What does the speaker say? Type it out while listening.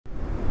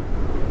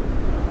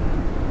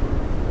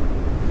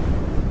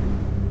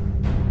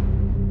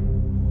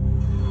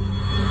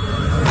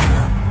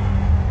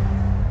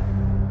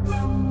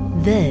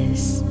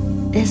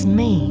is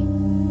me,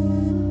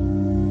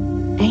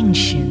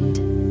 ancient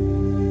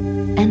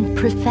and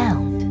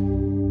profound.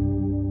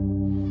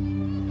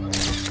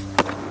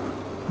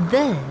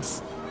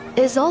 This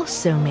is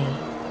also me,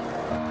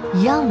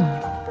 young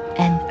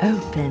and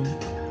open.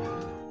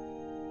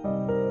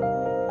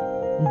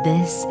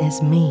 This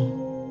is me,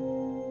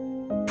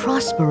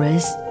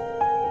 prosperous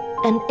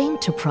and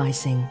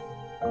enterprising.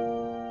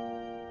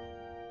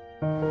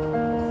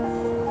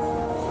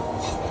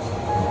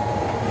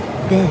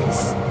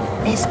 This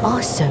is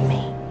also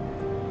me,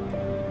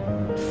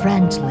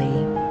 friendly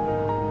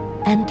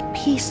and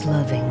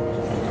peace-loving.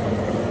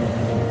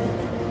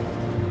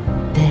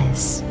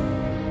 This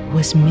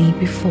was me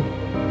before,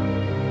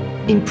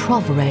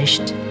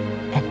 impoverished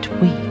and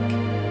weak.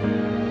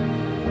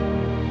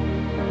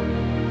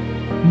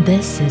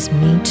 This is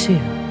me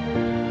too.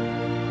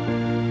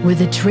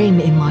 With a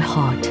dream in my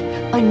heart,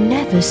 I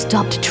never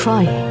stopped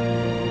trying.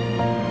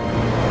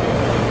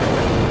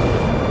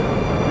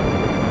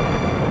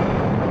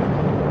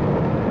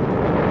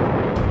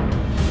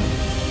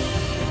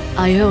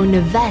 I own a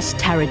vast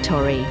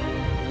territory,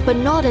 but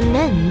not an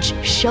inch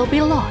shall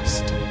be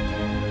lost.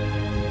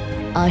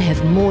 I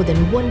have more than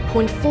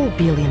 1.4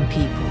 billion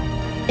people,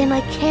 and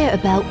I care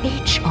about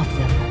each of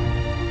them.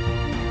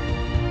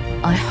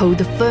 I hold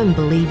the firm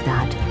belief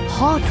that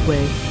hard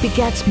work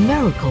begets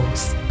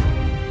miracles.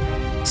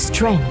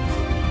 Strength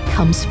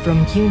comes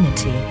from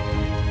unity.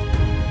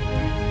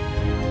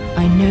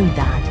 I know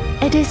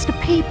that it is the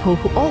people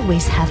who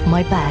always have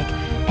my back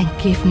and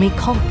give me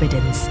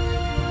confidence.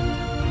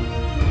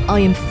 I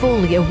am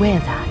fully aware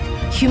that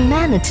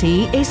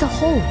humanity is a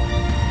whole,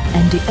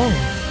 and the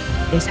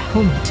earth is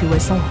home to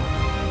us all.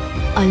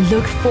 I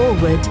look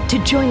forward to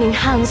joining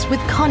hands with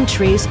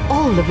countries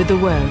all over the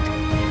world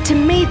to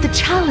meet the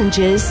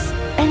challenges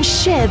and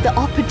share the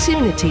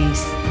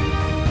opportunities.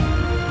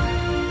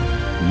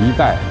 一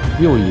代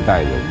又一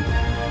代人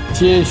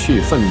接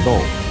续奋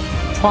斗，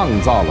创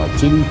造了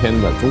今天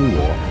的中国。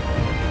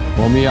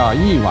我们要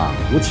一往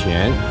无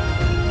前，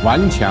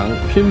顽强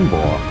拼搏，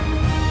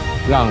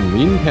让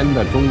明天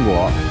的中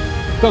国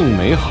更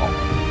美好。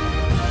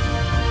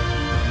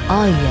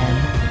I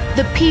am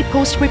the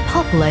People's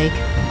Republic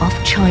of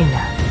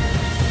China.